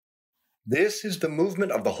This is the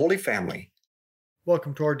movement of the Holy Family.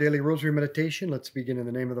 Welcome to our daily rosary meditation. Let's begin in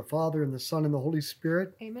the name of the Father, and the Son, and the Holy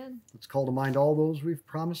Spirit. Amen. Let's call to mind all those we've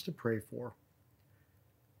promised to pray for.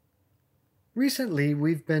 Recently,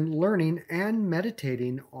 we've been learning and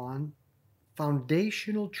meditating on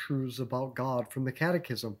foundational truths about God from the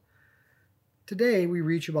Catechism. Today, we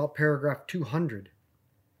reach about paragraph 200.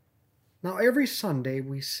 Now, every Sunday,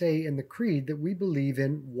 we say in the Creed that we believe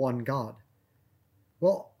in one God.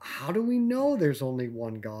 Well, how do we know there's only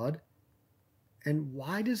one God? And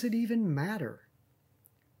why does it even matter?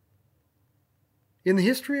 In the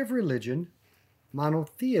history of religion,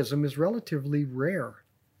 monotheism is relatively rare.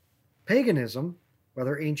 Paganism,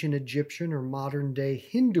 whether ancient Egyptian or modern-day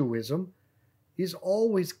Hinduism, is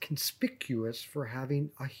always conspicuous for having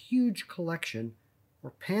a huge collection or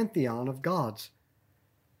pantheon of gods.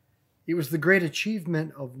 It was the great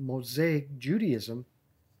achievement of Mosaic Judaism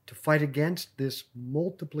to fight against this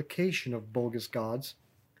multiplication of bogus gods.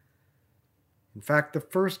 In fact, the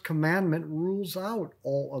first commandment rules out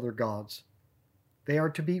all other gods. They are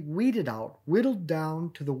to be weeded out, whittled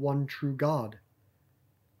down to the one true God.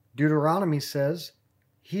 Deuteronomy says,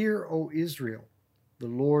 "Hear, O Israel, the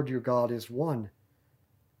Lord your God is one."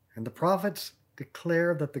 And the prophets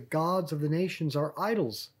declare that the gods of the nations are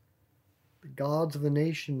idols. The gods of the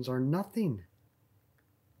nations are nothing.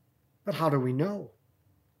 But how do we know?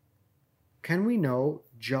 Can we know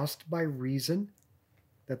just by reason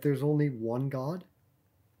that there's only one God?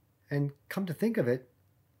 And come to think of it,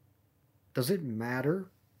 does it matter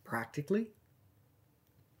practically?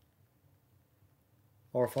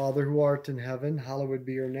 Our Father who art in heaven, hallowed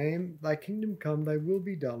be your name. Thy kingdom come, thy will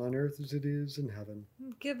be done on earth as it is in heaven.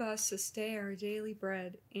 Give us this day our daily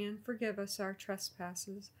bread, and forgive us our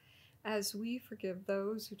trespasses, as we forgive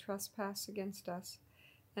those who trespass against us.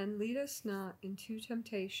 And lead us not into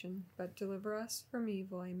temptation, but deliver us from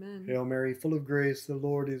evil. Amen. Hail Mary, full of grace, the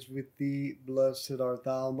Lord is with thee. Blessed art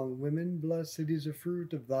thou among women, blessed is the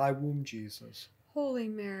fruit of thy womb, Jesus. Holy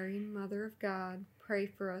Mary, Mother of God, pray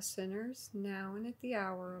for us sinners, now and at the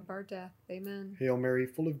hour of our death. Amen. Hail Mary,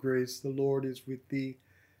 full of grace, the Lord is with thee.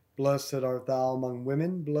 Blessed art thou among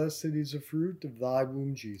women, blessed is the fruit of thy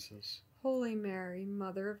womb, Jesus. Holy Mary,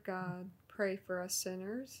 Mother of God, pray for us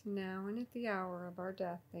sinners, now and at the hour of our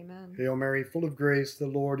death. Amen. Hail Mary, full of grace, the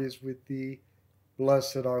Lord is with thee.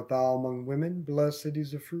 Blessed art thou among women, blessed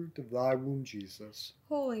is the fruit of thy womb, Jesus.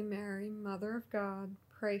 Holy Mary, Mother of God,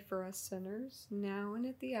 pray for us sinners, now and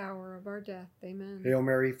at the hour of our death. Amen. Hail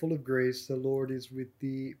Mary, full of grace, the Lord is with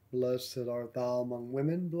thee. Blessed art thou among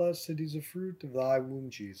women, blessed is the fruit of thy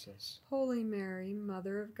womb, Jesus. Holy Mary,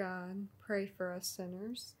 Mother of God, pray for us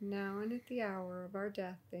sinners, now and at the hour of our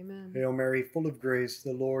death. Amen. Hail Mary, full of grace,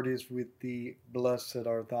 the Lord is with thee. Blessed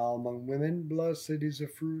art thou among women, blessed is the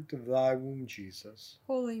fruit of thy womb, Jesus.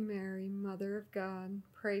 Holy Mary, Mother of God,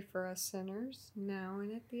 pray for us sinners, now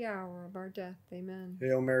and at the hour of our death. Amen.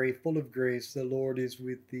 Hail Mary, full of grace, the Lord is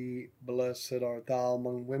with thee. Blessed art thou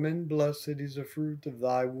among women, blessed is the fruit of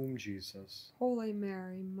thy womb, Jesus. Holy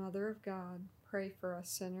Mary, Mother of God, pray for us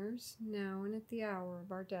sinners, now and at the hour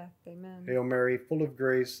of our death. Amen. Hail Mary, full of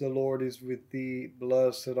grace, the Lord is with thee.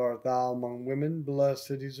 Blessed art thou among women,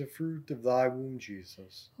 blessed is the fruit of thy womb,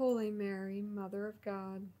 Jesus. Holy Mary, Mother of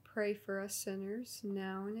God, pray for us sinners,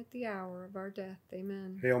 now and at the hour of our death.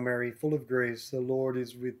 Amen. Hail Mary, full of grace, the Lord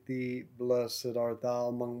is with thee. Blessed art thou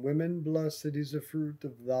among women, blessed is the fruit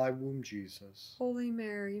of thy womb, Jesus. Holy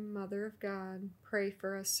Mary, Mother of God, pray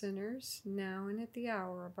for us sinners, now and at the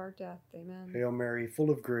hour of our death. Amen. Hail Mary,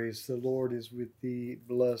 full of grace, the Lord is with thee.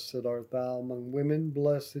 Blessed art thou among women,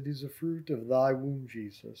 blessed is the fruit of thy womb,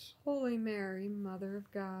 Jesus. Holy Mary, Mother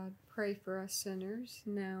of God, pray for us sinners,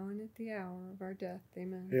 now and at the hour of our death.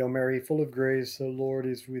 Amen. Hail Mary, full of grace, the Lord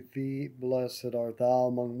is with thee. Blessed art thou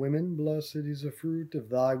among women, blessed is the fruit of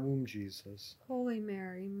thy womb, Jesus. Holy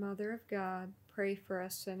Mary, Mother of God, pray for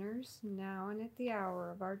us sinners, now and at the hour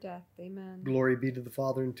of our death. Amen. Glory be to the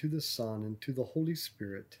Father, and to the Son, and to the Holy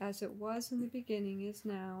Spirit. As it was in the beginning, is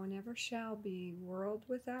now, and ever shall be, world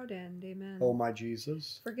without end. Amen. O my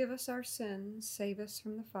Jesus, forgive us our sins, save us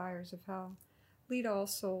from the fires of hell. Lead all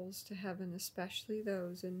souls to heaven, especially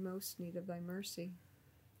those in most need of thy mercy.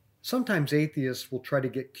 sometimes atheists will try to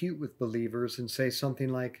get cute with believers and say something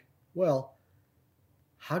like, well,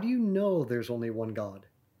 how do you know there's only one God?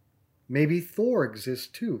 Maybe Thor exists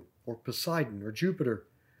too, or Poseidon, or Jupiter.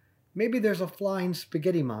 Maybe there's a flying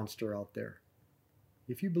spaghetti monster out there.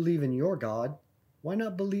 If you believe in your God, why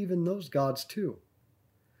not believe in those gods too?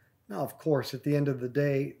 Now, of course, at the end of the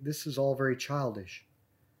day, this is all very childish.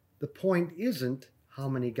 The point isn't how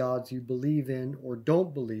many gods you believe in or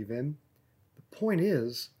don't believe in. The point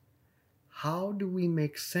is, how do we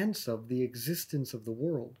make sense of the existence of the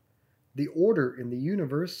world, the order in the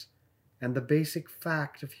universe, and the basic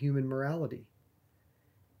fact of human morality?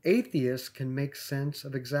 Atheists can make sense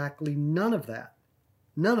of exactly none of that.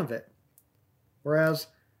 None of it. Whereas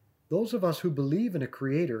those of us who believe in a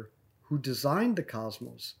creator who designed the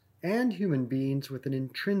cosmos and human beings with an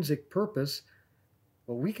intrinsic purpose,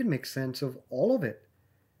 well, we can make sense of all of it.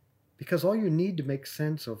 Because all you need to make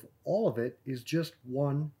sense of all of it is just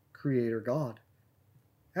one creator God.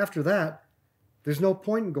 After that, there's no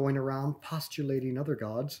point in going around postulating other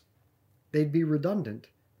gods. They'd be redundant,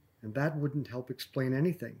 and that wouldn't help explain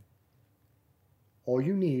anything. All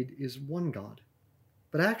you need is one God.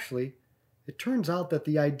 But actually, it turns out that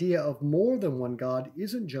the idea of more than one God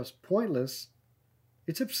isn't just pointless,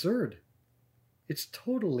 it's absurd. It's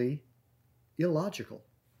totally illogical.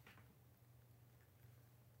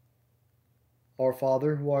 Our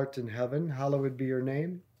Father, who art in heaven, hallowed be your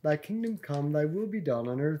name. Thy kingdom come, thy will be done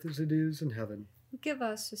on earth as it is in heaven. Give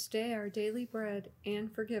us this day our daily bread,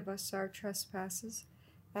 and forgive us our trespasses,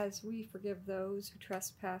 as we forgive those who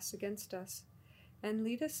trespass against us. And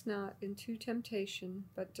lead us not into temptation,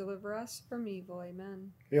 but deliver us from evil.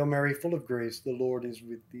 Amen. Hail Mary, full of grace, the Lord is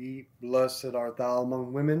with thee. Blessed art thou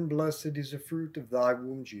among women, blessed is the fruit of thy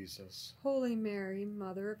womb, Jesus. Holy Mary,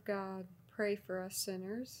 Mother of God, pray for us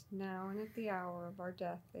sinners, now and at the hour of our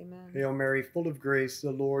death. Amen. Hail Mary, full of grace,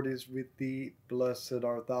 the Lord is with thee. Blessed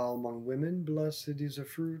art thou among women, blessed is the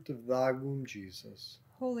fruit of thy womb, Jesus.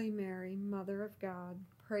 Holy Mary, Mother of God,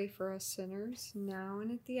 pray for us sinners, now and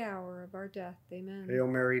at the hour of our death. Amen. Hail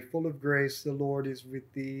Mary, full of grace, the Lord is with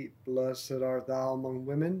thee. Blessed art thou among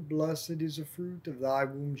women, blessed is the fruit of thy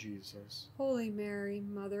womb, Jesus. Holy Mary,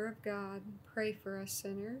 Mother of God, pray for us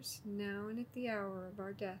sinners, now and at the hour of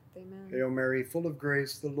our death. Amen. Hail Mary, full of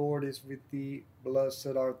grace, the Lord is with thee.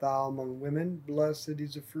 Blessed art thou among women, blessed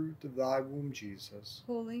is the fruit of thy womb, Jesus.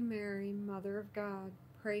 Holy Mary, Mother of God,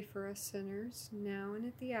 pray for us sinners, now and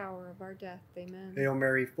at the hour of our death. Amen. Hail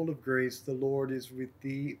Mary, full of grace, the Lord is with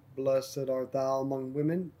thee. Blessed art thou among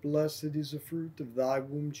women, blessed is the fruit of thy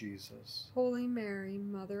womb, Jesus. Holy Mary,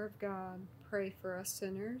 Mother of God, pray for us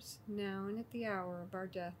sinners, now and at the hour of our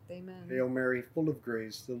death. Amen. Hail Mary, full of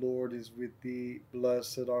grace, the Lord is with thee.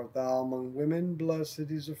 Blessed art thou among women,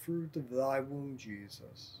 blessed is the fruit of thy womb,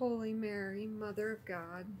 Jesus. Holy Mary, Mother of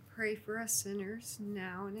God, pray for us sinners,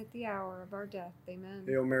 now and at the hour of our death. Amen.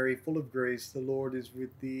 Hail Mary, full of grace, the Lord is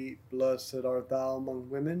with thee. Blessed art thou among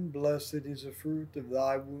women, blessed is the fruit of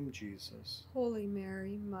thy womb, Jesus. Holy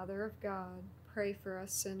Mary, Mother of God, pray for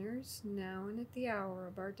us sinners, now and at the hour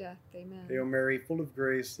of our death. Amen. Hail Mary, full of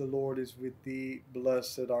grace, the Lord is with thee.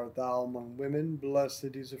 Blessed art thou among women,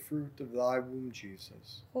 blessed is the fruit of thy womb,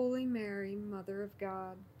 Jesus. Holy Mary, Mother of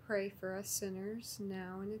God, pray for us sinners,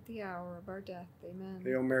 now and at the hour of our death. Amen.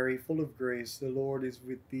 Hail Mary, full of grace, the Lord is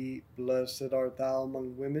with thee. Blessed art thou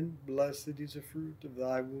among women, blessed is the fruit of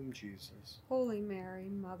thy womb, Jesus. Holy Mary,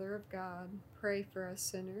 Mother of God, pray for us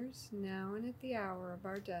sinners, now and at the hour of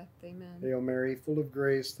our death. Amen. Hail Mary, full of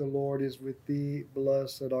grace, the Lord is with thee.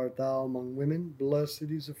 Blessed art thou among women, blessed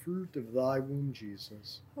is the fruit of thy womb,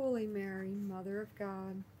 Jesus. Holy Mary, Mother of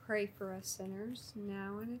God, pray for us sinners,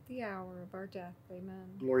 now and at the hour of our death. Amen.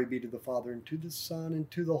 Glory be to the Father, and to the Son,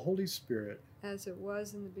 and to the Holy Spirit. As it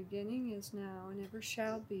was in the beginning, is now, and ever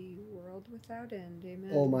shall be, world without end.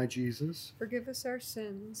 Amen. O my Jesus, forgive us our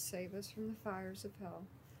sins, save us from the fires of hell.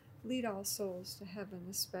 Lead all souls to heaven,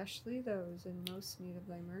 especially those in most need of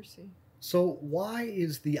thy mercy. so why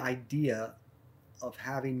is the idea of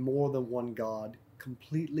having more than one God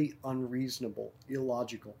completely unreasonable,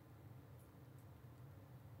 illogical?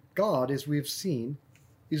 God, as we have seen,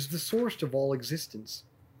 is the source of all existence,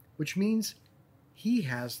 which means he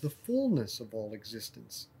has the fullness of all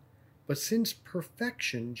existence. But since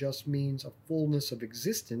perfection just means a fullness of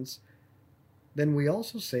existence, then we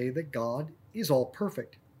also say that God is all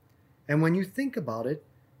perfect. And when you think about it,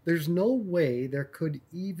 there's no way there could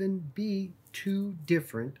even be two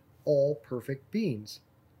different, all perfect beings.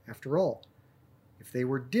 After all, if they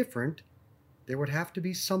were different, there would have to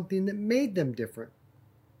be something that made them different.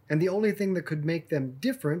 And the only thing that could make them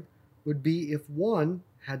different would be if one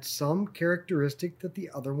had some characteristic that the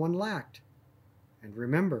other one lacked. And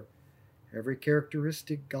remember, every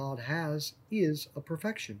characteristic God has is a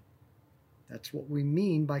perfection. That's what we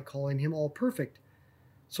mean by calling him all perfect.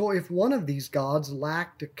 So if one of these gods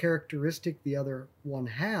lacked a characteristic the other one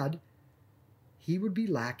had, he would be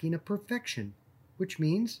lacking a perfection, which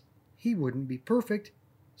means he wouldn't be perfect,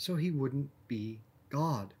 so he wouldn't be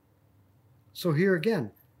God. So here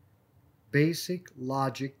again, basic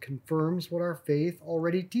logic confirms what our faith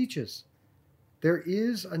already teaches. There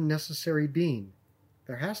is a necessary being.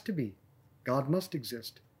 There has to be. God must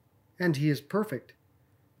exist, and He is perfect,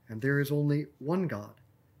 and there is only one God.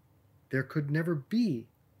 There could never be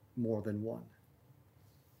more than one.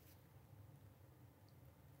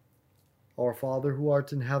 Our Father who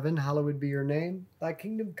art in heaven, hallowed be your name. Thy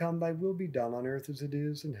kingdom come, thy will be done on earth as it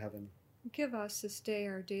is in heaven. Give us this day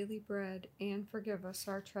our daily bread, and forgive us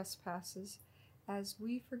our trespasses, as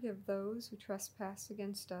we forgive those who trespass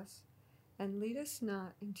against us. And lead us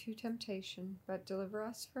not into temptation, but deliver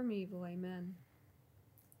us from evil. Amen.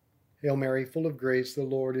 Hail Mary, full of grace, the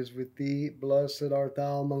Lord is with thee. Blessed art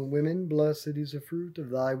thou among women, blessed is the fruit of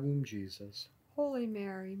thy womb, Jesus. Holy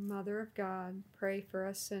Mary, Mother of God, pray for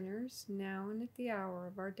us sinners, now and at the hour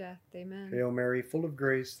of our death. Amen. Hail Mary, full of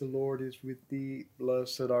grace, the Lord is with thee.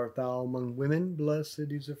 Blessed art thou among women, blessed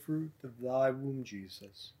is the fruit of thy womb,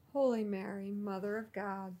 Jesus. Holy Mary, Mother of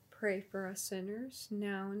God, pray for us sinners,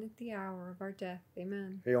 now and at the hour of our death.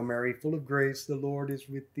 Amen. Hail Mary, full of grace, the Lord is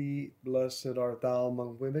with thee. Blessed art thou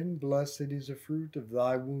among women, blessed is the fruit of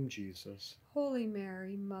thy womb, Jesus. Holy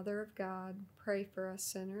Mary, Mother of God, pray for us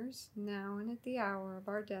sinners, now and at the hour of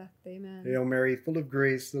our death. Amen. Hail Mary, full of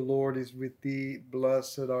grace, the Lord is with thee.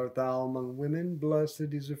 Blessed art thou among women,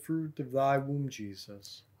 blessed is the fruit of thy womb,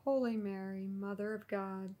 Jesus. Holy Mary, Mother of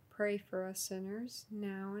God, pray for us sinners,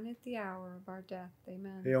 now and at the hour of our death.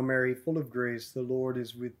 Amen. Hail Mary, full of grace, the Lord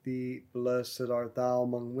is with thee. Blessed art thou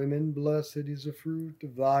among women, blessed is the fruit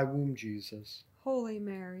of thy womb, Jesus. Holy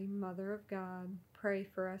Mary, Mother of God, pray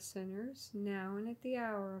for us sinners, now and at the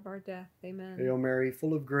hour of our death. Amen. Hail Mary,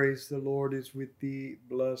 full of grace, the Lord is with thee.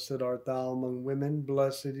 Blessed art thou among women,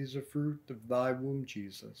 blessed is the fruit of thy womb,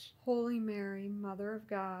 Jesus. Holy Mary, Mother of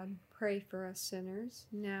God, pray for us sinners,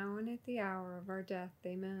 now and at the hour of our death.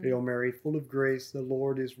 Amen. Hail Mary, full of grace, the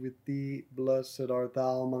Lord is with thee. Blessed art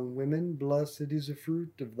thou among women, blessed is the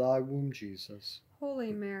fruit of thy womb, Jesus.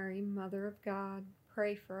 Holy Mary, Mother of God,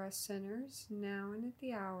 pray for us sinners, now and at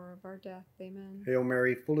the hour of our death. Amen. Hail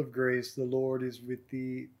Mary, full of grace, the Lord is with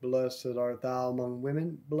thee. Blessed art thou among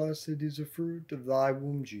women, blessed is the fruit of thy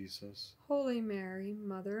womb, Jesus. Holy Mary,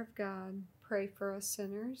 Mother of God, pray for us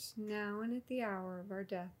sinners, now and at the hour of our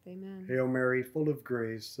death. Amen. Hail Mary, full of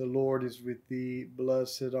grace, the Lord is with thee.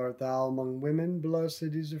 Blessed art thou among women, blessed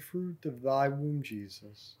is the fruit of thy womb,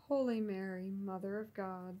 Jesus. Holy Mary, Mother of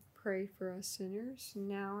God, pray for us sinners,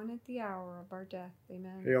 now and at the hour of our death.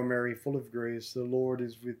 Amen. Hail Mary, full of grace, the Lord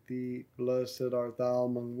is with thee. Blessed art thou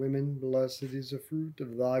among women, blessed is the fruit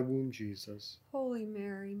of thy womb, Jesus. Holy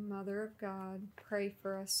Mary, Mother of God, pray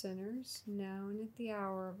for us sinners, now and at the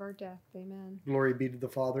hour of our death. Amen. Glory be to the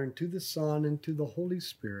Father, and to the Son, and to the Holy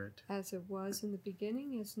Spirit. As it was in the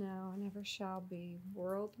beginning, is now, and ever shall be,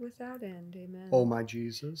 world without end. Amen. O my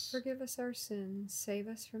Jesus, forgive us our sins, save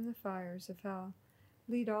us from the fires of hell.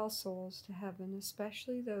 Lead all souls to heaven,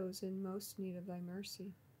 especially those in most need of thy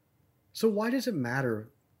mercy. so why does it matter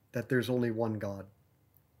that there's only one God?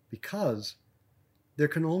 Because there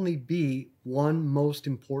can only be one most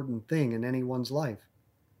important thing in anyone's life.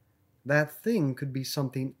 That thing could be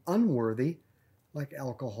something unworthy, like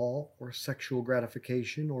alcohol or sexual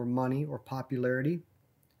gratification or money or popularity.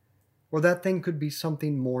 Or that thing could be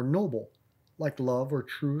something more noble, like love or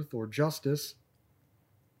truth or justice.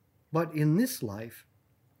 But in this life,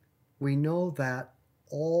 we know that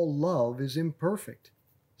all love is imperfect.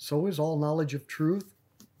 So is all knowledge of truth,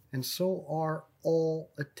 and so are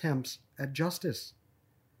all attempts at justice.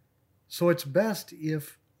 So it's best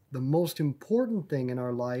if the most important thing in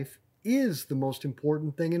our life is the most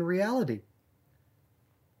important thing in reality.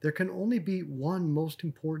 There can only be one most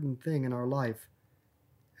important thing in our life,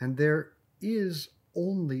 and there is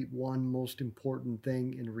only one most important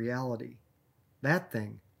thing in reality. That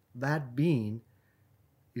thing, that being,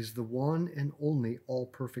 is the one and only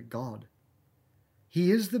all-perfect God.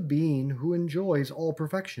 He is the being who enjoys all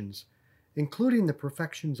perfections, including the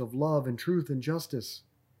perfections of love and truth and justice.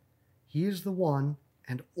 He is the one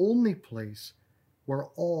and only place where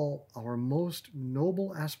all our most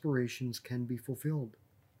noble aspirations can be fulfilled.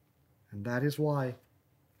 And that is why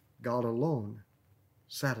God alone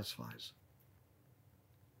satisfies.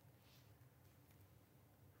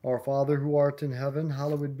 Our Father who art in heaven,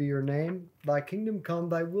 hallowed be your name. Thy kingdom come,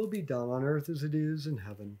 thy will be done on earth as it is in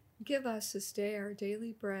heaven. Give us this day our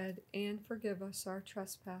daily bread, and forgive us our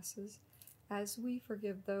trespasses, as we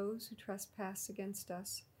forgive those who trespass against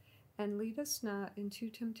us. And lead us not into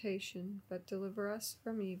temptation, but deliver us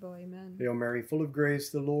from evil. Amen. Hail Mary, full of grace,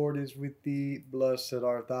 the Lord is with thee. Blessed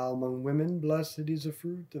art thou among women, blessed is the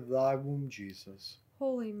fruit of thy womb, Jesus.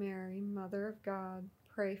 Holy Mary, Mother of God,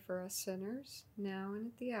 pray for us sinners, now and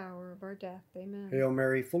at the hour of our death. Amen. Hail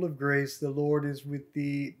Mary, full of grace, the Lord is with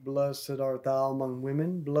thee. Blessed art thou among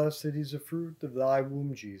women, blessed is the fruit of thy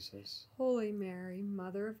womb, Jesus. Holy Mary,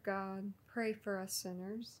 Mother of God, pray for us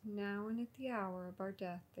sinners, now and at the hour of our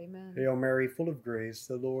death. Amen. Hail Mary, full of grace,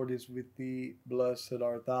 the Lord is with thee. Blessed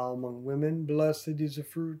art thou among women, blessed is the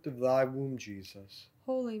fruit of thy womb, Jesus.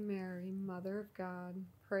 Holy Mary, Mother of God,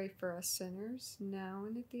 pray for us sinners, now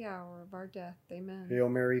and at the hour of our death. Amen. Hail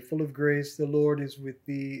Mary, full of grace, the Lord is with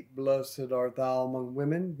thee. Blessed art thou among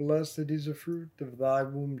women, blessed is the fruit of thy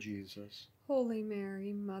womb, Jesus. Holy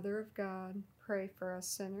Mary, Mother of God, pray for us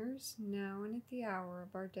sinners, now and at the hour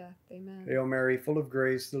of our death. Amen. Hail Mary, full of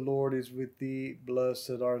grace, the Lord is with thee.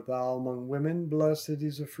 Blessed art thou among women, blessed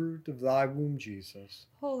is the fruit of thy womb, Jesus.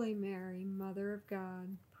 Holy Mary, Mother of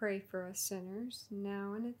God, pray for us sinners,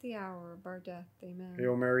 now and at the hour of our death. Amen.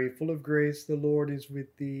 Hail Mary, full of grace, the Lord is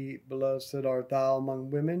with thee. Blessed art thou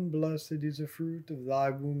among women, blessed is the fruit of thy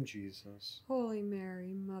womb, Jesus. Holy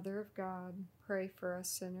Mary, Mother of God, pray for us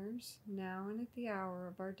sinners, now and at the hour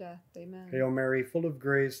of our death. Amen. Hail Mary, full of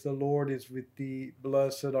grace, the Lord is with thee.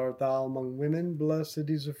 Blessed art thou among women, blessed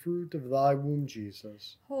is the fruit of thy womb,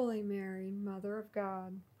 Jesus. Holy Mary, Mother of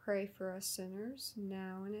God, pray for us sinners,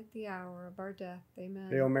 now and at the hour of our death. Amen.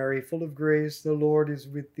 Hail Mary, full of grace, the Lord is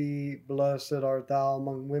with thee. Blessed art thou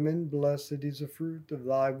among women, blessed is the fruit of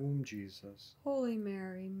thy womb, Jesus. Holy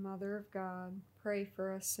Mary, Mother of God, pray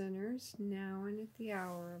for us sinners, now and at the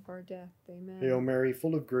hour of our death. Amen. Hail Mary,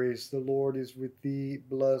 full of grace, the Lord is with thee.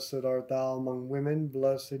 Blessed art thou among women,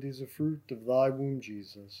 blessed is the fruit of thy womb,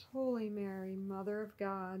 Jesus. Holy Mary, Mother of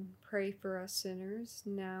God, pray for us sinners,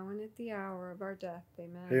 now and at the hour of our death.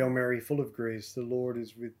 Amen. Hail Mary, full of grace, the Lord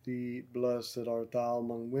is with thee. Blessed art thou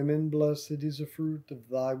among women, blessed is the fruit of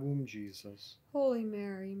thy womb, Jesus. Holy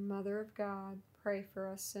Mary, Mother of God, pray for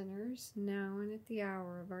us sinners, now and at the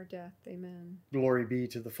hour of our death. Amen. Glory be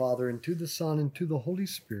to the Father, and to the Son, and to the Holy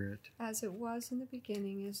Spirit. As it was in the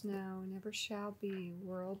beginning, is now, and ever shall be,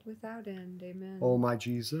 world without end. Amen. O my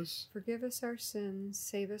Jesus, forgive us our sins,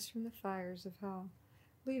 save us from the fires of hell.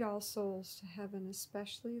 Lead all souls to heaven,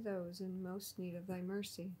 especially those in most need of thy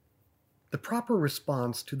mercy. the proper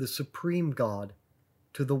response to the supreme God,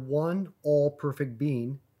 to the one all-perfect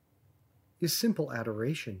being, is simple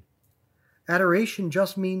adoration. Adoration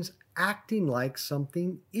just means acting like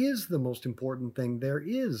something is the most important thing there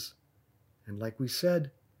is. And like we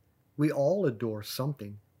said, we all adore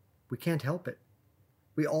something. We can't help it.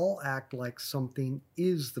 We all act like something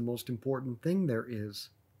is the most important thing there is.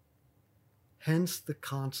 Hence the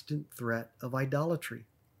constant threat of idolatry.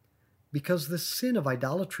 Because the sin of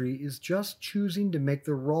idolatry is just choosing to make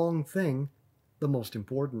the wrong thing the most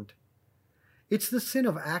important. It's the sin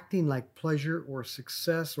of acting like pleasure or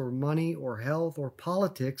success or money or health or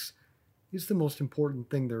politics is the most important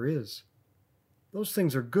thing there is. Those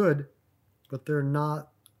things are good, but they're not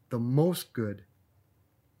the most good.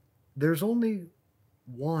 There's only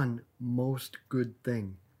one most good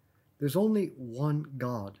thing. There's only one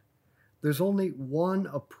God. There's only one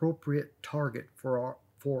appropriate target for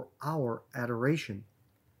our adoration.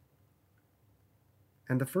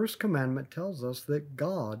 And the first commandment tells us that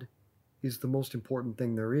God is the most important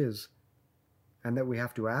thing there is, and that we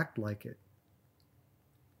have to act like it.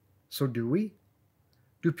 So do we?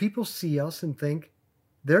 Do people see us and think,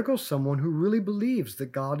 there goes someone who really believes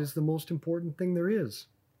that God is the most important thing there is?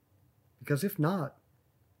 Because if not,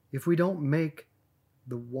 if we don't make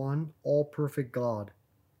the one all-perfect God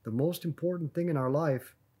the most important thing in our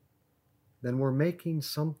life, then we're making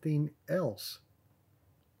something else.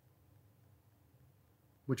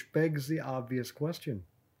 Which begs the obvious question.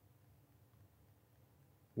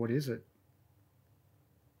 What is it?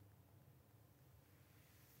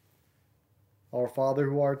 Our Father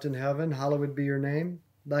who art in heaven, hallowed be your name.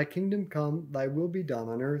 Thy kingdom come, thy will be done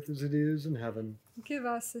on earth as it is in heaven. Give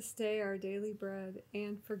us this day our daily bread,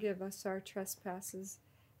 and forgive us our trespasses,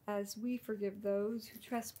 as we forgive those who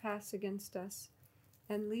trespass against us.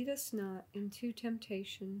 And lead us not into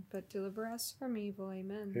temptation, but deliver us from evil.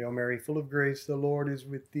 Amen. Hail Mary, full of grace, the Lord is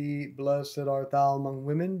with thee. Blessed art thou among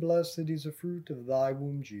women, blessed is the fruit of thy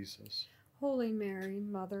womb, Jesus. Holy Mary,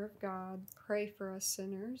 Mother of God, pray for us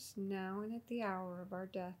sinners, now and at the hour of our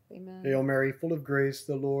death. Amen. Hail Mary, full of grace,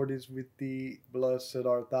 the Lord is with thee. Blessed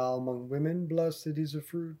art thou among women, blessed is the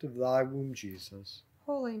fruit of thy womb, Jesus.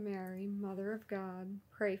 Holy Mary, Mother of God,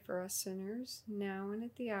 pray for us sinners, now and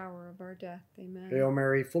at the hour of our death. Amen. Hail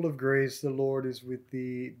Mary, full of grace, the Lord is with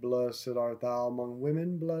thee. Blessed art thou among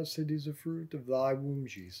women, blessed is the fruit of thy womb,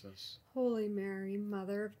 Jesus. Holy Mary,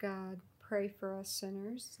 Mother of God, pray for us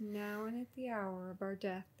sinners, now and at the hour of our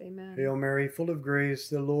death. Amen. Hail Mary, full of grace,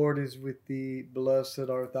 the Lord is with thee. Blessed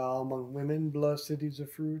art thou among women, blessed is the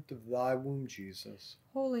fruit of thy womb, Jesus.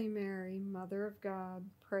 Holy Mary, Mother of God,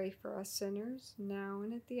 pray for us sinners, now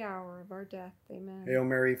and at the hour of our death. Amen. Hail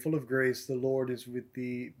Mary, full of grace, the Lord is with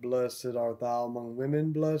thee. Blessed art thou among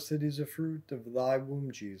women, blessed is the fruit of thy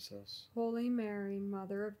womb, Jesus. Holy Mary,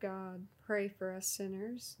 Mother of God, pray for us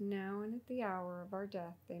sinners, now and at the hour of our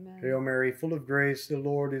death. Amen. Hail Mary, full of grace, the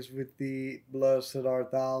Lord is with thee. Blessed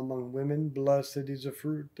art thou among women, blessed is the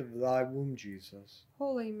fruit of thy womb, Jesus.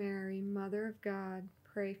 Holy Mary, Mother of God,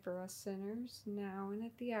 pray for us sinners, now and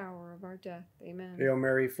at the hour of our death. Amen. Hail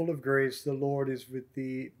Mary, full of grace, the Lord is with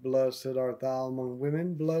thee. Blessed art thou among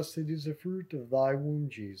women, blessed is the fruit of thy womb,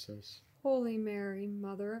 Jesus. Holy Mary,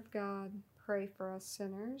 Mother of God, pray for us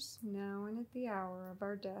sinners, now and at the hour of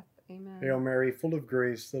our death. Amen. Hail Mary, full of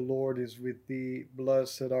grace, the Lord is with thee.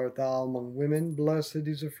 Blessed art thou among women, blessed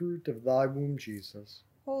is the fruit of thy womb, Jesus.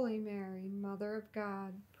 Holy Mary, Mother of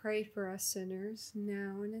God, pray for us sinners,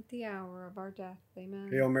 now and at the hour of our death. Amen.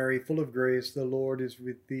 Hail Mary, full of grace, the Lord is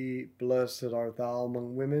with thee. Blessed art thou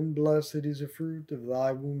among women, blessed is the fruit of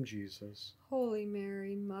thy womb, Jesus. Holy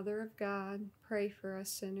Mary, Mother of God, pray for us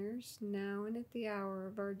sinners, now and at the hour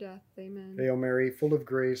of our death. Amen. Hail Mary, full of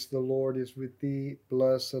grace, the Lord is with thee.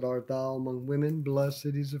 Blessed art thou among women,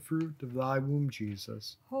 blessed is the fruit of thy womb,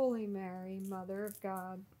 Jesus. Holy Mary, Mother of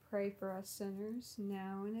God, pray for us sinners,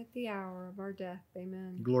 now and at the hour of our death.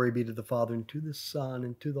 Amen. Glory be to the Father, and to the Son,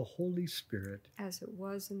 and to the Holy Spirit. As it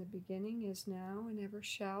was in the beginning, is now, and ever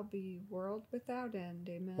shall be, world without end.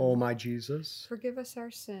 Amen. O my Jesus, Forgive us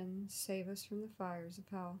our sins, save us from the fires of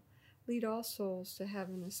hell. Lead all souls to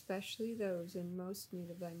heaven, especially those in most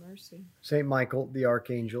need of thy mercy. Saint Michael, the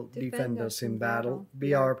Archangel, defend us in battle.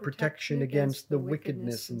 Be our protection against the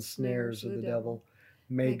wickedness and snares of the devil.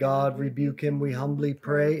 May God rebuke him, we humbly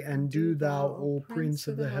pray, and do thou, O Prince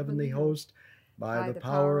of the heavenly host, by the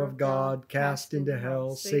power of God, cast into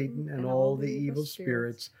hell Satan and all the evil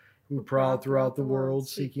spirits who prowl throughout the world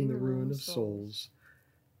seeking the ruin of souls.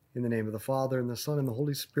 In the name of the Father, and the Son, and the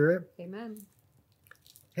Holy Spirit. Amen.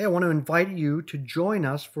 Hey, I want to invite you to join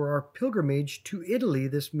us for our pilgrimage to Italy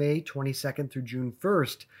this May 22nd through June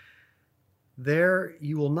 1st. There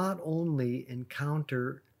you will not only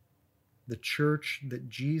encounter the church that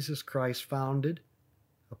Jesus Christ founded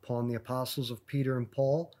upon the apostles of Peter and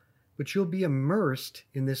Paul, but you'll be immersed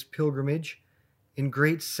in this pilgrimage in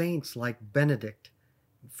great saints like Benedict,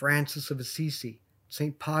 Francis of Assisi,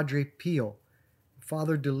 St. Padre Pio,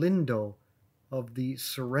 Father Delindo of the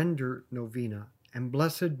Surrender Novena, and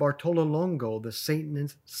Blessed Bartolo Longo, the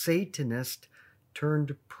Satanist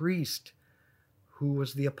turned priest, who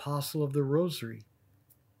was the apostle of the Rosary,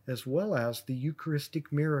 as well as the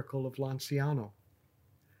Eucharistic miracle of Lanciano.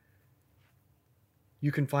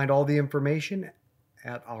 You can find all the information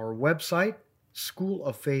at our website,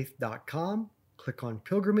 schooloffaith.com. Click on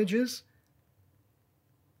Pilgrimages.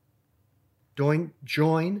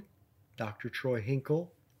 Join Dr. Troy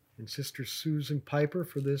Hinkle and Sister Susan Piper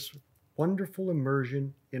for this wonderful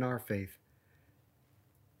immersion in our faith.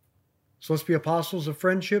 So let's be apostles of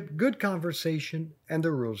friendship, good conversation, and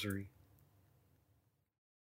the Rosary.